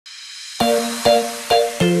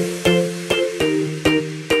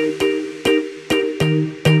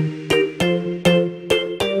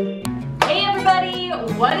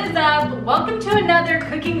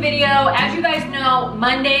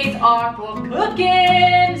are for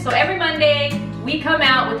cooking. So every Monday, we come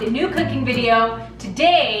out with a new cooking video.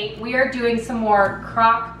 Today, we are doing some more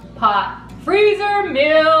crock pot freezer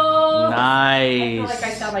meals. Nice. I feel like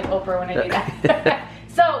I sound like Oprah when I do that.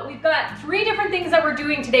 So we've got 3 different things that we're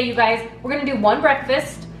doing today, you guys. We're gonna do one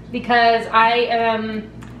breakfast because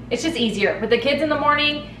it's just easier. With the kids in the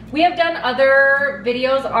morning, we have done other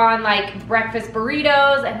videos on like breakfast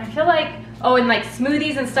burritos, and I feel like, and like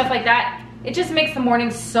smoothies and stuff like that. It just makes the morning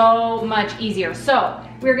so much easier. So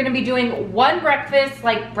we're gonna be doing one breakfast,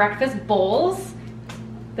 like breakfast bowls.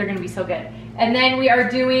 They're gonna be so good. And then we are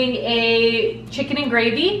doing a chicken and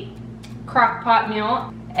gravy crock pot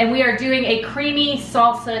meal. And we are doing a creamy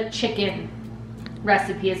salsa chicken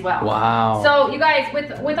recipe as well. Wow. So you guys,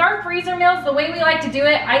 with our freezer meals, the way we like to do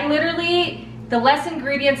it, I literally, the less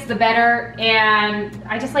ingredients, the better. And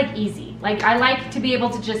I just like easy. Like I like to be able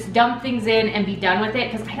to just dump things in and be done with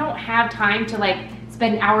it because I don't have time to like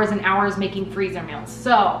spend hours and hours making freezer meals.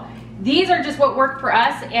 So these are just what work for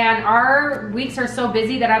us, and our weeks are so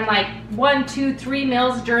busy that I'm like 1, 2, 3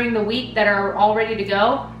 meals during the week that are all ready to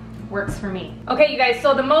go. Works for me. Okay, you guys,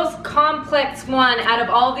 so the most complex one out of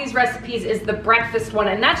all of these recipes is the breakfast one,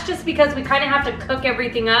 and that's just because we kind of have to cook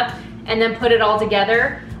everything up and then put it all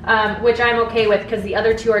together, which I'm okay with because the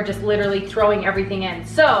other 2 are just literally throwing everything in.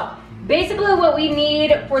 So basically what we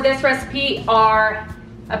need for this recipe are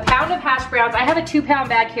a pound of hash browns. I have a 2-pound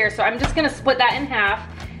bag here, so I'm just gonna split that in half.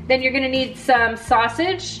 Then you're gonna need some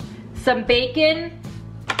sausage, some bacon,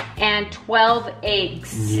 and 12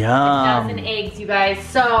 eggs. Yum. 12 eggs, you guys.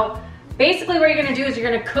 So basically what you're gonna do is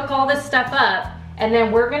you're gonna cook all this stuff up, and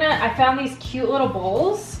then I found these cute little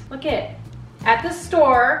bowls. Look at the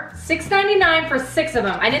store, $6.99 for 6 of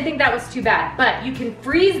them. I didn't think that was too bad, but you can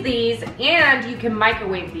freeze these and you can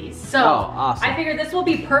microwave these. So awesome. I figured this will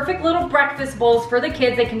be perfect little breakfast bowls for the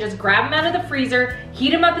kids. They can just grab them out of the freezer,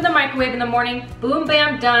 heat them up in the microwave in the morning, boom,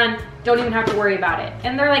 bam, done. Don't even have to worry about it.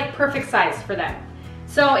 And they're like perfect size for them.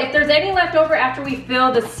 So if there's any left over after we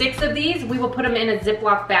fill the 6 of these, we will put them in a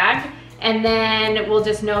Ziploc bag, and then we'll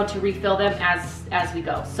just know to refill them as we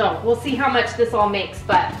go. So we'll see how much this all makes,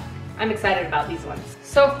 but I'm excited about these ones.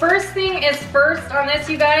 So first thing is first on this,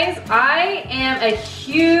 you guys. I am a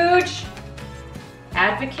huge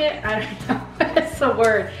advocate, I don't know, that's the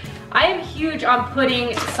word. I am huge on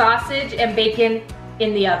putting sausage and bacon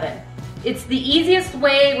in the oven. It's the easiest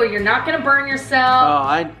way where you're not gonna burn yourself.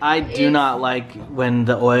 Oh, I do not like when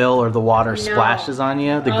the oil or the water splashes on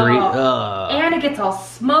you. The grease. And it gets all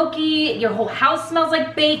smoky. Your whole house smells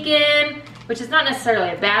like bacon, which is not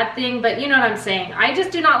necessarily a bad thing, but you know what I'm saying. I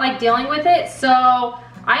just do not like dealing with it, so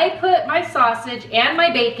I put my sausage and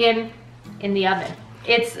my bacon in the oven.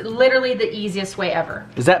 It's literally the easiest way ever.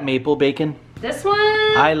 Is that maple bacon? This one?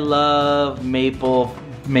 I love maple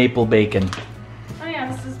bacon. Oh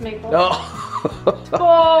yeah, this is maple. Oh.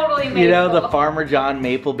 Totally maple. You know, the Farmer John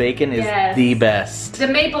maple bacon is the best. The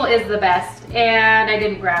maple is the best, and I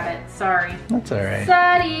didn't grab it, sorry. That's all right.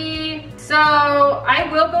 Sorry. So I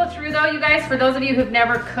will go through though, you guys, for those of you who've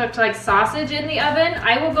never cooked like sausage in the oven,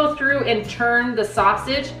 I will go through and turn the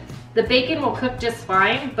sausage. The bacon will cook just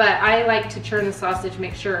fine, but I like to turn the sausage,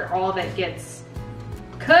 make sure all of it gets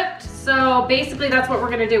cooked. So basically that's what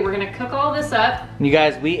we're gonna do. We're gonna cook all this up. You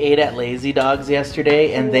guys, we ate at Lazy Dogs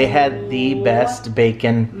yesterday, and they had the best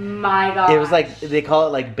bacon. My God. It was like, they call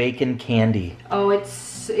it like bacon candy. Oh, it was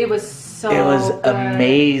so It was good.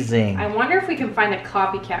 amazing. I wonder if we can find a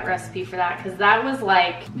copycat recipe for that, because that was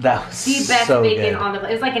like the best so bacon good. on the,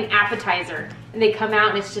 it was like an appetizer. And they come out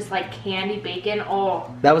and it's just like candy bacon.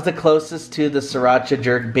 Oh. That was the closest to the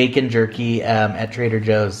sriracha bacon jerky at Trader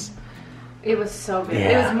Joe's. It was so good.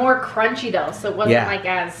 Yeah. It was more crunchy though, so it wasn't like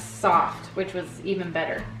as soft, which was even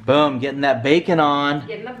better. Boom, getting that bacon on.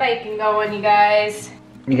 Getting the bacon going, you guys.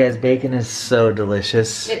 You guys, bacon is so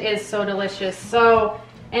delicious. It is so delicious. So,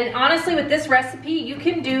 and honestly with this recipe, you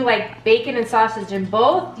can do like bacon and sausage in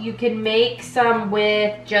both. You can make some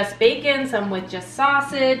with just bacon, some with just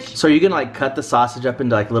sausage. So are you gonna like cut the sausage up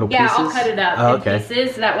into like little pieces? Yeah, I'll cut it up Oh, in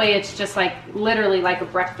pieces. That way it's just like literally like a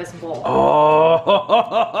breakfast bowl. Oh,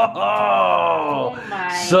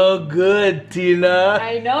 my. So good, Tina.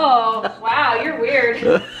 I know. Wow, you're weird.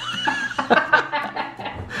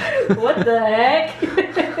 What the heck?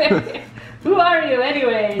 Who are you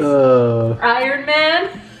anyways? Iron Man?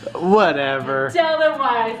 Whatever. Tell them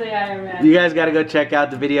why I say Iron Man. You guys gotta go check out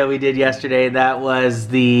the video we did yesterday. That was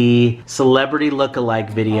the celebrity look-alike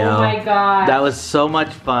video. Oh my God. That was so much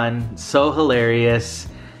fun, so hilarious.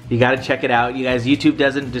 You gotta check it out. You guys, YouTube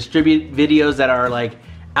doesn't distribute videos that are like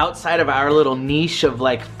outside of our little niche of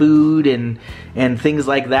like food and things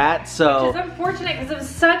like that. So which is unfortunate because it was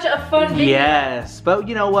such a fun video. Yes, but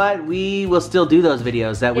you know what? We will still do those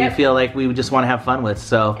videos that we feel like we just want to have fun with.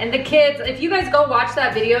 So and the kids, if you guys go watch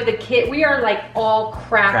that video, we are like all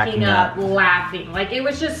cracking up, laughing. Like it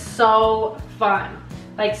was just so fun.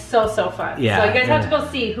 Like so fun. Yeah. So you guys have to go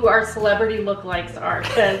see who our celebrity lookalikes are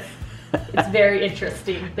because it's very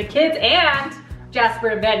interesting. The kids and Jasper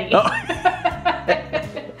and Benny. Oh.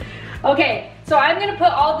 Okay, so I'm gonna put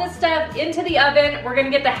all this stuff into the oven. We're gonna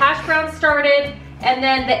get the hash browns started, and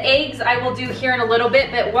then the eggs I will do here in a little bit,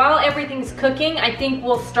 but while everything's cooking, I think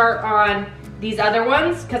we'll start on these other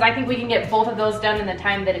ones, because I think we can get both of those done in the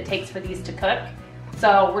time that it takes for these to cook.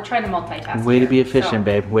 So we're trying to multitask. Way to be efficient,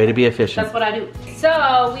 babe. Way to be efficient. That's what I do.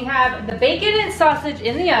 So we have the bacon and sausage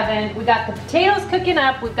in the oven. We got the potatoes cooking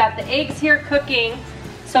up. We've got the eggs here cooking.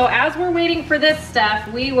 So as we're waiting for this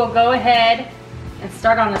stuff, we will go ahead and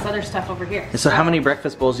start on this other stuff over here. So how many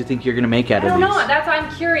breakfast bowls do you think you're gonna make out of these? I don't know, that's why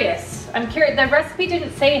I'm curious. The recipe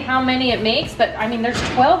didn't say how many it makes, but I mean, there's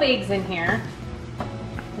 12 eggs in here.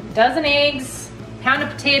 A dozen eggs, pound of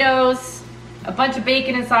potatoes, a bunch of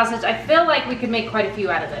bacon and sausage. I feel like we could make quite a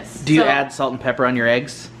few out of this. Do you add salt and pepper on your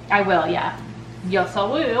eggs? I will, yeah. Yes, I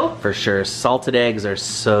will. For sure, salted eggs are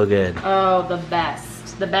so good. Oh, the best.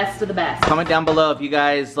 The best of the best. Comment down below if you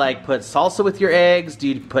guys like put salsa with your eggs. Do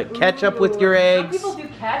you put ketchup with your eggs? Some people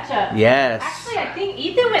do ketchup. Yes. Actually, I think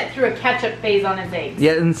Ethan went through a ketchup phase on his eggs.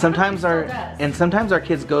 Yeah, and sometimes our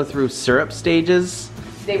kids go through syrup stages.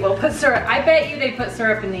 They will put syrup. I bet you they put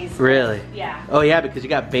syrup in these. Really? Yeah. Oh yeah, because you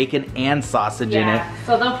got bacon and sausage in it.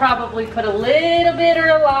 So they'll probably put a little bit or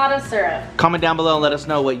a lot of syrup. Comment down below and let us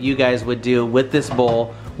know what you guys would do with this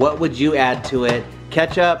bowl. What would you add to it?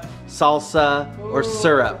 Ketchup, salsa, or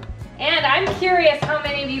syrup? And I'm curious how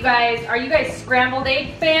many of you guys, are you guys scrambled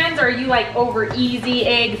egg fans or are you like over easy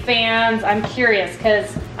egg fans? I'm curious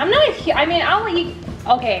because I'm not, I mean, I'll eat,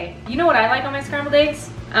 okay, you know what I like on my scrambled eggs?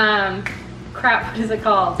 Crap, what is it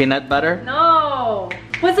called? Peanut butter? No.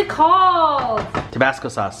 What's it called? Tabasco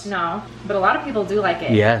sauce. No, but a lot of people do like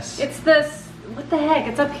it. Yes. It's this, what the heck?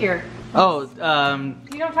 It's up here. Oh, you know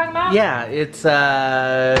what I'm talking about? Yeah, it's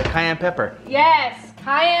cayenne pepper. Yes,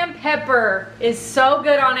 cayenne pepper is so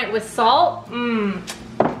good on it with salt. Mmm,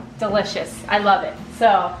 delicious. I love it.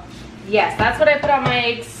 So, yes, that's what I put on my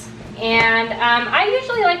eggs. And I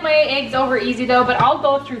usually like my eggs over easy though, but I'll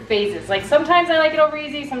go through phases. Like sometimes I like it over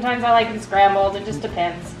easy, sometimes I like it scrambled. It just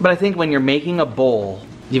depends. But I think when you're making a bowl,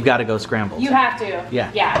 you've got to go scrambled. You have to.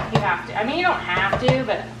 Yeah. Yeah, you have to. I mean, you don't have to,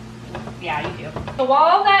 but yeah, you do. So while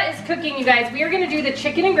all that is cooking, you guys, we are gonna do the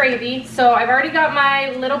chicken and gravy. So I've already got my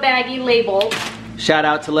little baggie labeled. Shout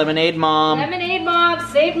out to Lemonade Mom. Lemonade Mom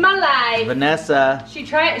saved my life. Vanessa.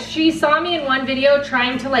 She saw me in one video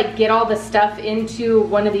trying to like get all the stuff into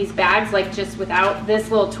one of these bags, like just without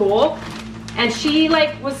this little tool. And she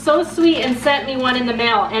like was so sweet and sent me one in the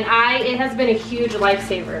mail, and it has been a huge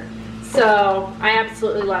lifesaver. So I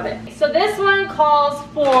absolutely love it. So this one calls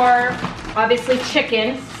for obviously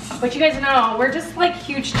chicken, but you guys know we're just like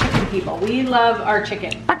huge chicken people. We love our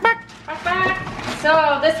chicken. Back, back, back, back.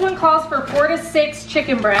 So this one calls for 4 to 6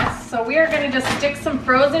 chicken breasts. So we are gonna just stick some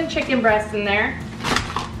frozen chicken breasts in there.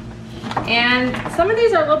 And some of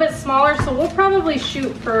these are a little bit smaller, so we'll probably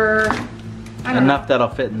shoot for, I don't enough know. that'll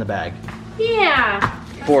fit in the bag. Yeah.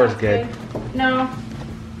 4 is good. No,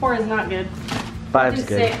 4 is not good. 5 is Do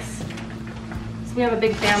good. 6. So we have a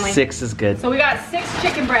big family. 6 is good. So we got 6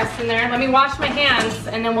 chicken breasts in there. Let me wash my hands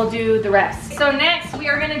and then we'll do the rest. So next we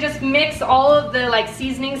are gonna just mix all of the like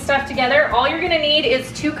seasoning stuff together. All you're gonna need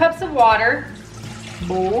is 2 cups of water,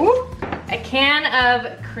 a can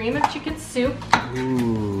of cream of chicken soup.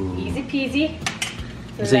 Ooh. Easy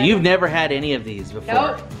peasy. So you've never had any of these before?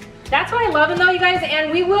 Nope. That's why I love them though, you guys,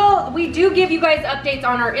 and we do give you guys updates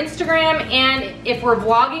on our Instagram, and if we're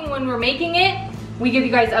vlogging when we're making it, we give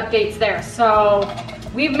you guys updates there. So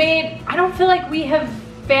we've made, I don't feel like we have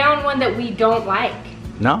found one that we don't like.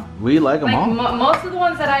 No, we like them all. Most of the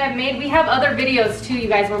ones that I have made, we have other videos too, you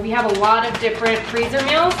guys, where we have a lot of different freezer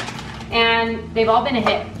meals, and they've all been a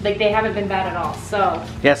hit. Like they haven't been bad at all, so.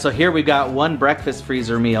 Yeah, so here we've got 1 breakfast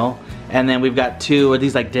freezer meal, and then we've got 2, are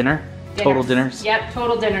these like dinner? Total dinners? Yep,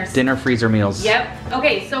 total dinners. Dinner freezer meals. Yep.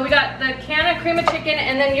 Okay, so we got the can of cream of chicken,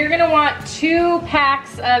 and then you're gonna want 2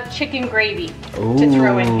 packs of chicken gravy to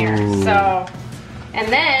throw in here. So,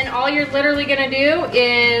 and then all you're literally gonna do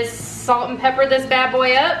is salt and pepper this bad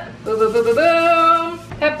boy up. Boom, boom, boom, boom, boom.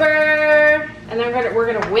 Pepper. And then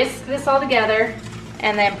we're gonna whisk this all together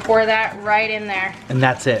and then pour that right in there. And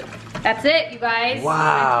that's it. That's it, you guys.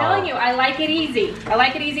 Wow. I'm telling you, I like it easy. I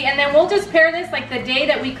like it easy. And then we'll just pair this, like the day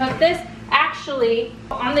that we cook this, Actually,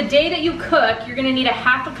 on the day that you cook, you're gonna need a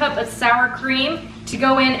half a cup of sour cream to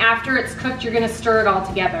go in after it's cooked. You're gonna stir it all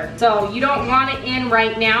together. So you don't want it in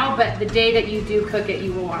right now, but the day that you do cook it,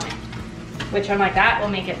 you will want it. Which I'm like, that will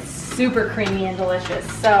make it super creamy and delicious.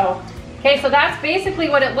 So, okay, so that's basically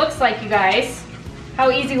what it looks like, you guys.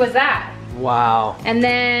 How easy was that? Wow. And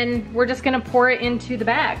then we're just gonna pour it into the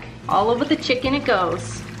bag. All over the chicken it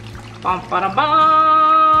goes. Bum, ba, bum.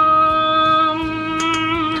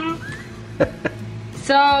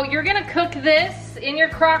 So you're gonna cook this in your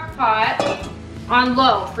crock pot on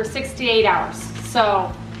low for 6 to 8 hours.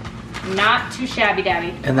 So not too shabby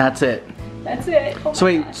dabby. And that's it. That's it. Oh So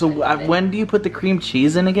wait, gosh, so when do you put the cream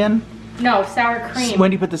cheese in again? No, sour cream. When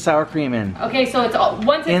do you put the sour cream in? Okay, so it's all,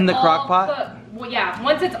 once it's in the all crock pot? cooked, well, yeah,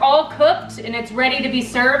 once it's all cooked and it's ready to be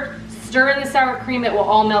served, stir in the sour cream, it will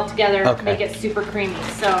all melt together, Okay. make it super creamy.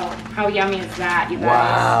 So how yummy is that, you guys?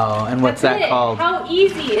 Wow, and what's That's that it. called? How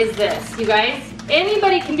easy is this, you guys?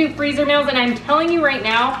 Anybody can do freezer meals, and I'm telling you right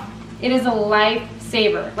now, it is a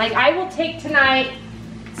lifesaver. Like, I will take tonight,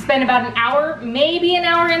 spend about an hour, maybe an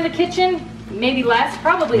hour in the kitchen, maybe less,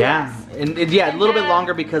 probably Yeah, less. and a little bit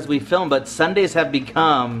longer because we film, but Sundays have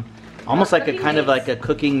become almost like a kind of like a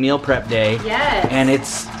cooking meal prep day. Yes. And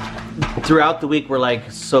it's throughout the week, we're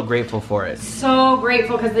like so grateful for it. So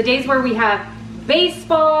grateful, because the days where we have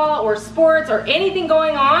baseball or sports or anything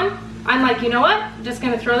going on, I'm like, you know what? I'm just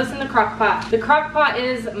gonna throw this in the crock pot. The crock pot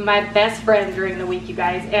is my best friend during the week, you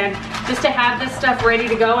guys. And just to have this stuff ready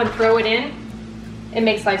to go and throw it in, it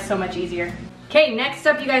makes life so much easier. Okay, next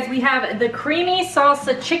up, you guys, we have the creamy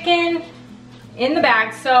salsa chicken in the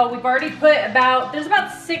bag. So we've already put there's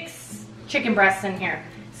about 6 chicken breasts in here.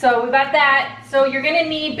 So we've got that. So you're gonna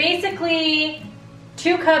need basically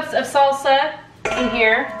 2 cups of salsa in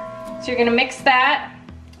here. So you're gonna mix that.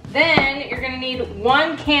 Then you're gonna need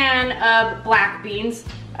 1 can of black beans,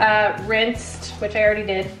 rinsed, which I already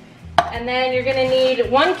did. And then you're gonna need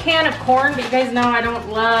 1 can of corn, but you guys know I don't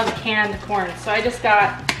love canned corn. So I just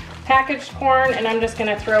got packaged corn, and I'm just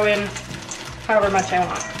gonna throw in however much I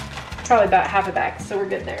want. Probably about half a bag, so we're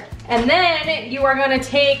good there. And then you are gonna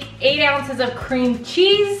take 8 ounces of cream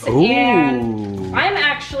cheese. Ooh. And I'm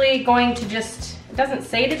actually going to just, it doesn't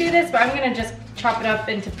say to do this, but I'm gonna just chop it up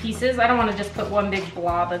into pieces. I don't wanna just put one big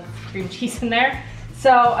blob of cream cheese in there.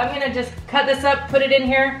 So I'm gonna just cut this up, put it in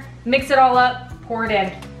here, mix it all up, pour it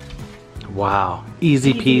in. Wow,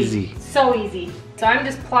 easy peasy. So easy. So I'm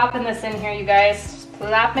just plopping this in here, you guys. Just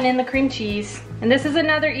plopping in the cream cheese. And this is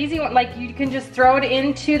another easy one. Like, you can just throw it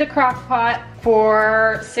into the crock pot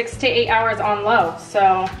for 6 to 8 hours on low.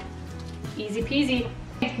 So easy peasy.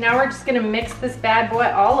 Now we're just gonna mix this bad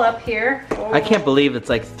boy all up here. Oh. I can't believe it's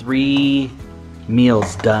like 3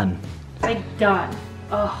 meals done. Like, done.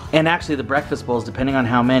 Oh. And actually the breakfast bowls, depending on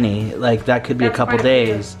how many, like that could be That's a couple quite a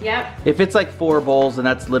few. days. Yep. If it's like 4 bowls, then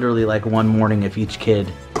that's literally like one morning if each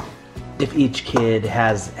kid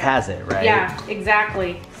has it, right? Yeah,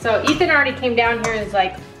 exactly. So Ethan already came down here and is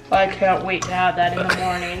like, I can't wait to have that in the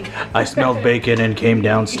morning. I smelled bacon and came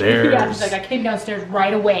downstairs. Yeah, she's like, I came downstairs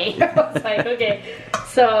right away. I was like, okay.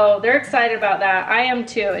 So they're excited about that. I am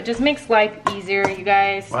too. It just makes life easier, you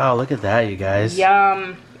guys. Wow, look at that, you guys.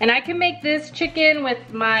 Yum. And I can make this chicken with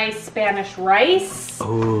my Spanish rice.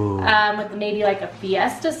 Ooh. With maybe like a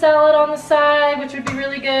fiesta salad on the side, which would be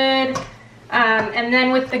really good. And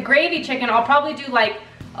then with the gravy chicken, I'll probably do like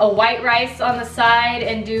a white rice on the side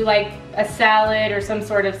and do like a salad or some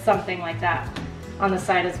sort of something like that on the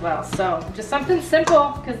side as well. So just something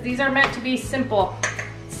simple, because these are meant to be simple.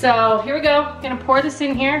 So here we go. I'm gonna pour this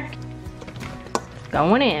in here.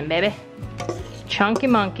 Going in, baby. Chunky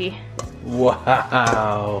monkey.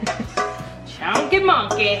 Wow. Chunky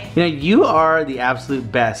monkey. You know, you are the absolute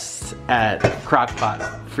best at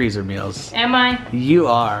crock-pot freezer meals. Am I? You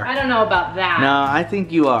are. I don't know about that. No, I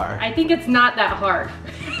think you are. I think it's not that hard.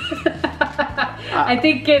 I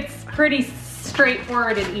think it's pretty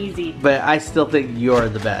straightforward and easy. But I still think you're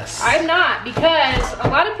the best. I'm not, because a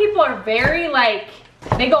lot of people are very like,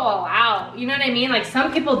 they go all out. You know what I mean? Like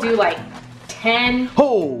some people do like 10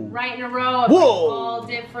 right in a row of like all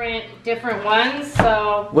different ones.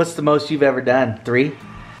 So what's the most you've ever done? 3?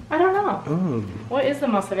 I don't know. Ooh. What is the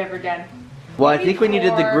most I've ever done? Well, Maybe I think when you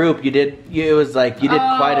did the 4. group, it was like you did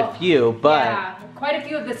quite a few, but yeah, quite a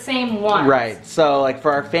few of the same ones. right. So like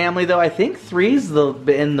for our family though, I think 3's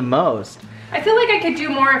been the most. I feel like I could do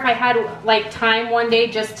more if I had like time one day,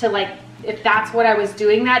 just to like, if that's what I was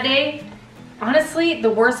doing that day. Honestly, the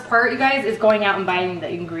worst part, you guys, is going out and buying the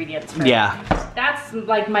ingredients for Yeah. it. That's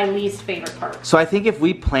like my least favorite part. So I think if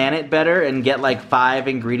we plan it better and get like 5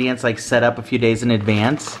 ingredients like set up a few days in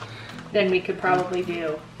advance, then we could probably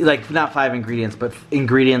do. Like, not 5 ingredients, but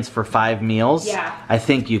ingredients for 5 meals. Yeah. I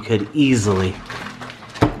think you could easily.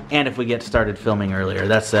 And if we get started filming earlier,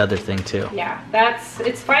 that's the other thing too. Yeah,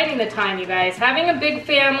 it's finding the time, you guys. Having a big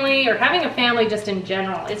family, or having a family just in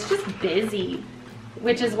general, it's just busy.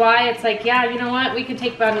 Which is why it's like, yeah, you know what? We could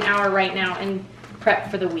take about an hour right now and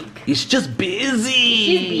prep for the week. It's just busy.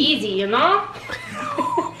 She's busy, you know?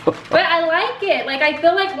 But I like it. Like, I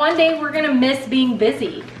feel like one day we're gonna miss being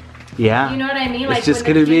busy. Yeah. You know what I mean? It's Like, just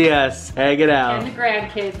gonna be us hanging out. And the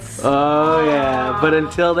grandkids. Oh yeah, but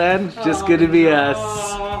until then, it's just gonna be us.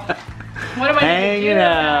 What am I hanging gonna do,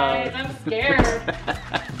 out. guys? I'm scared.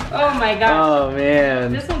 Oh my gosh. Oh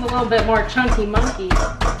man. This one's a little bit more chunky monkey.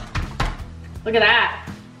 Look at that.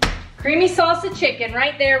 Creamy salsa chicken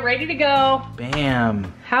right there, ready to go.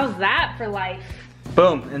 Bam. How's that for life?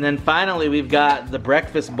 Boom. And then finally we've got the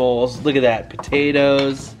breakfast bowls. Look at that.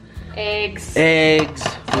 Potatoes. Eggs.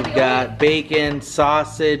 We've got bacon,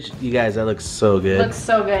 sausage. You guys, that looks so good. Looks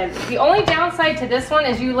so good. The only downside to this one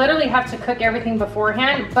is you literally have to cook everything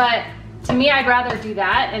beforehand, but to me, I'd rather do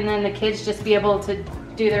that and then the kids just be able to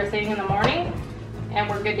do their thing in the morning and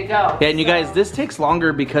we're good to go. Yeah, and you guys, this takes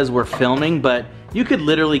longer because we're filming, but you could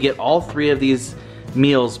literally get all 3 of these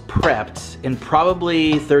meals prepped in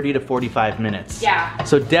probably 30 to 45 minutes. Yeah.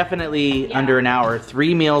 So definitely under an hour,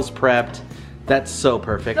 3 meals prepped. That's so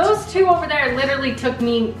perfect. Those 2 over there literally took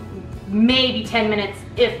me maybe 10 minutes,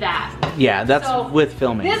 if that. Yeah, that's so with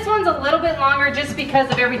filming. This one's a little bit longer just because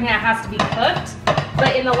of everything that has to be cooked.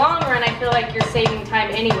 But in the long run, I feel like you're saving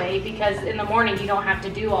time anyway, because in the morning you don't have to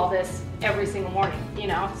do all this every single morning, you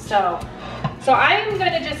know? So I'm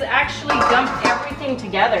gonna just actually dump everything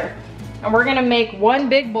together. And we're gonna make one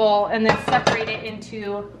big bowl and then separate it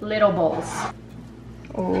into little bowls.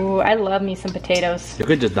 Oh, I love me some potatoes. You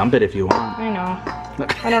could just dump it if you want. I know.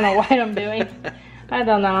 I don't know what I'm doing. I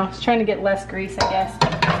don't know. I was trying to get less grease, I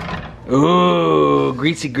guess. Ooh,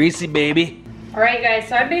 greasy, greasy, baby. All right, guys,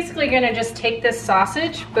 so I'm basically gonna just take this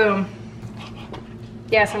sausage, boom.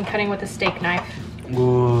 Yes, I'm cutting with a steak knife.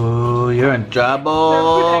 Ooh, you're in I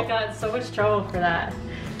trouble. got in so much trouble for that.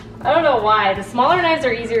 I don't know why. The smaller knives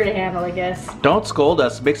are easier to handle, I guess. Don't scold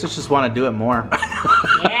us. It makes us just want to do it more.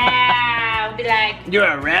 Yeah, I'll be like, You're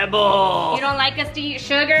a rebel. you don't like us to eat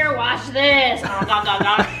sugar? Watch this.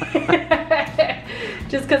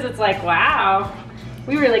 Just because it's like, wow,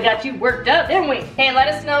 we really got you worked up, didn't we? Hey, let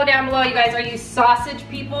us know down below, you guys, are you sausage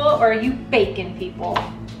people or are you bacon people?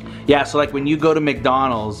 Yeah, so like when you go to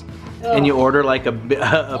McDonald's and you order like a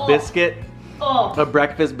biscuit, a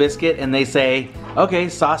breakfast biscuit, and they say, okay,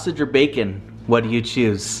 sausage or bacon, what do you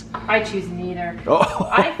choose? I choose neither. Oh.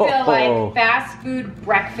 I feel like fast food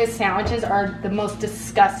breakfast sandwiches are the most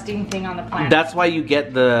disgusting thing on the planet. That's why you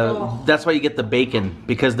get the bacon,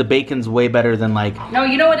 because the bacon's way better than like no,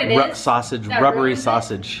 you know what it is? Sausage, that rubbery ruins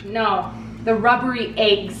sausage. it? No, the rubbery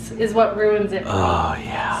eggs is what ruins it. Oh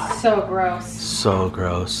yeah. So gross. So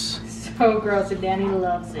gross. So gross, and Danny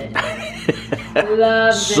loves it.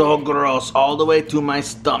 Loves it. So gross, all the way to my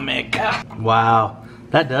stomach. Wow,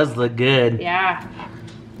 that does look good. Yeah.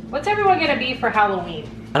 What's everyone gonna be for Halloween?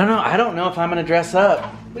 I don't know. I don't know if I'm gonna dress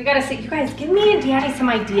up. We gotta see. You guys, give me and Danny some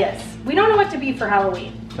ideas. We don't know what to be for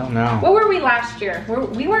Halloween. Don't know. What were we last year?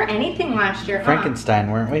 We weren't anything last year, huh?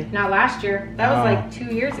 Frankenstein, weren't we? Not last year. That was like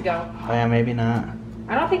 2 years ago. Oh yeah, maybe not.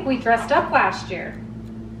 I don't think we dressed up last year.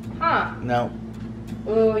 Huh. No.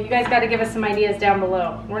 Ooh, you guys gotta give us some ideas down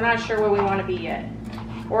below. We're not sure what we wanna be yet.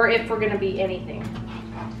 Or if we're gonna be anything.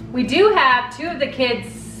 We do have 2 of the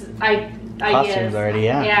kids' ideas. Costumes already,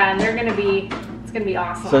 yeah. Yeah, and they're gonna be, it's gonna be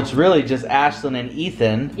awesome. So it's really just Ashlyn and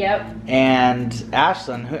Ethan. Yep. And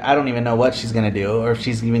Ashlyn, who I don't even know what she's gonna do, or if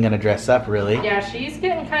she's even gonna dress up really. Yeah, she's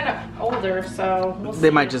getting kind of older, so we'll see. They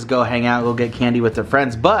might just go hang out, go get candy with their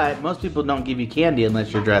friends, but most people don't give you candy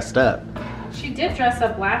unless you're dressed up. She did dress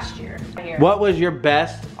up last year. What was your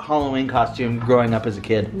best Halloween costume growing up as a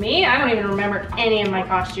kid? Me? I don't even remember any of my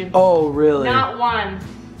costumes. Oh, really? Not one.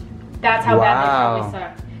 That's how bad they probably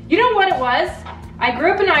suck. You know what it was? I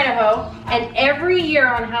grew up in Idaho, and every year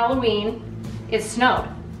on Halloween, it snowed.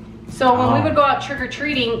 So when we would go out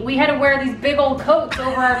trick-or-treating, we had to wear these big old coats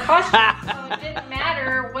over our costumes, so it didn't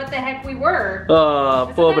matter what the heck we were.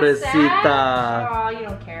 Oh, pobrecita. Oh, you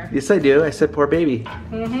don't care. Yes, I do. I said poor baby.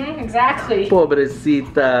 Mm-hmm, exactly.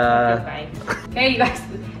 Pobrecita. Okay, you guys,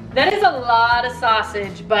 that is a lot of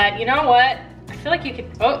sausage, but you know what? I feel like you could,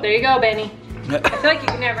 oh, there you go, Benny. I feel like you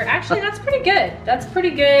can never, actually, that's pretty good. That's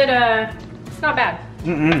pretty good, it's not bad.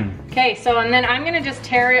 Okay, so and then I'm gonna just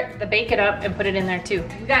tear the bacon up and put it in there too.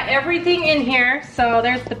 We got everything in here. So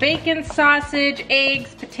there's the bacon, sausage,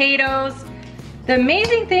 eggs, potatoes, The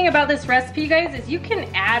amazing thing about this recipe, you guys, is you can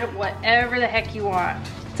add whatever the heck you want.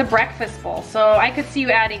 It's a breakfast bowl, so I could see you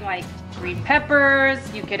adding like green peppers,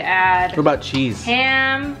 you could add... What about cheese?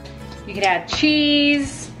 Ham, you could add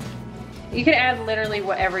cheese. You could add literally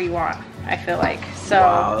whatever you want, I feel like. So,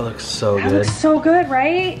 wow, it looks so good. It looks so good,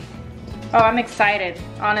 right? Oh, I'm excited.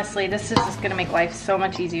 Honestly, this is just gonna make life so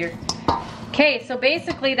much easier. Okay, so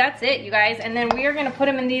basically that's it, you guys. And then we are gonna put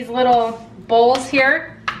them in these little bowls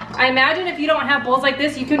here. I imagine if you don't have bowls like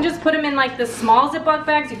this, you can just put them in like the small Ziploc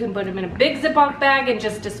bags. You can put them in a big Ziploc bag and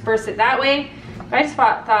just disperse it that way. I just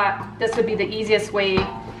thought this would be the easiest way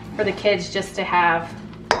for the kids just to have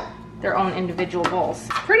their own individual bowls.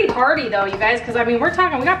 Pretty hearty though, you guys, because I mean, we're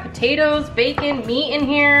talking, we got potatoes, bacon, meat in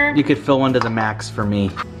here. You could fill one to the max for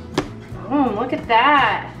me. Oh, look at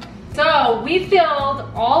that. So we filled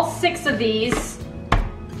all 6 of these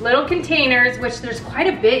little containers, which there's quite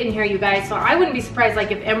a bit in here, you guys. So I wouldn't be surprised, like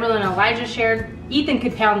if Emerald and Elijah shared, Ethan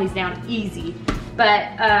could pound these down easy.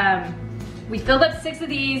 But we filled up 6 of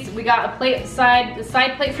these. We got a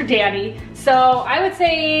side plate for Daddy. So I would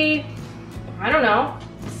say, I don't know,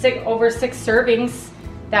 over 6 servings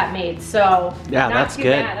that made. So yeah, that's good.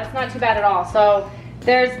 That's not too bad at all. So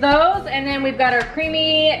there's those, and then we've got our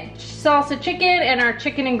creamy salsa chicken and our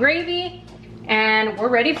chicken and gravy, and we're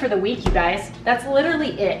ready for the week, you guys. That's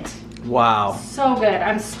literally it. Wow. So good.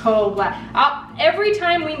 I'm so glad. Every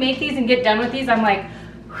time we make these and get done with these, I'm like,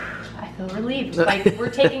 I feel relieved. Like we're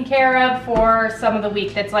taken care of for some of the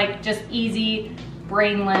week. That's like just easy,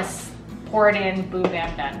 brainless, pour it in, boom,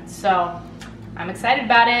 bam, done. So I'm excited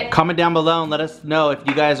about it. Comment down below and let us know if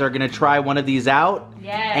you guys are gonna try one of these out.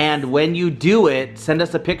 Yes. And when you do it, send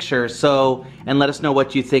us a picture and let us know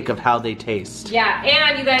what you think of how they taste. Yeah,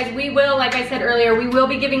 and you guys, we will, like I said earlier, we will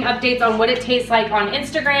be giving updates on what it tastes like on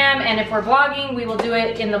Instagram, and if we're vlogging, we will do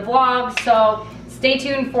it in the vlog. So stay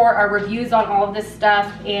tuned for our reviews on all of this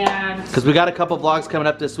stuff. And because we got a couple vlogs coming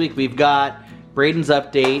up this week. We've got Braden's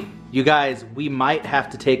update. You guys, we might have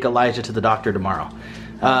to take Elijah to the doctor tomorrow.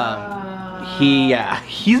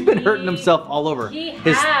 He's been hurting himself all over.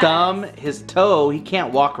 His thumb, his toe, he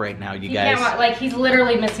can't walk right now, you guys. He can't walk, like he's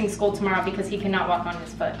literally missing school tomorrow because he cannot walk on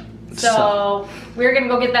his foot. So we're gonna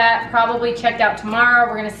go get that probably checked out tomorrow.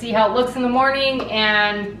 We're gonna see how it looks in the morning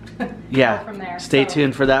and yeah, go from there. Stay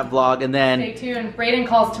tuned for that vlog, and then stay tuned. Braden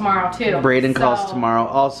calls tomorrow too. Braden calls tomorrow.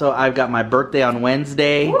 Also, I've got my birthday on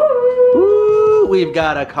Wednesday. Woo! Woo! We've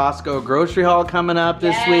got a Costco grocery haul coming up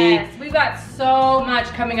this week. Yes, we've got so much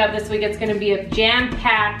coming up this week. It's gonna be a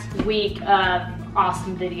jam-packed week of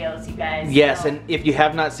awesome videos, you guys. Yes, and if you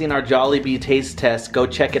have not seen our Jollibee taste test, go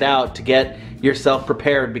check it out to get yourself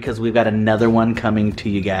prepared because we've got another one coming to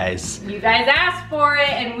you guys. You guys asked for it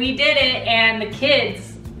and we did it, and the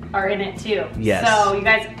kids are in it too. Yes. So you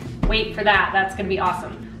guys wait for that. That's gonna be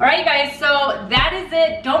awesome. All right, you guys, so that is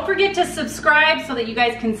it. Don't forget to subscribe so that you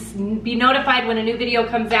guys can be notified when a new video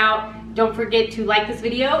comes out. Don't forget to like this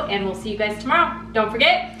video, and we'll see you guys tomorrow. Don't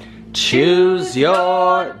forget, choose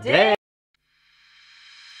your day.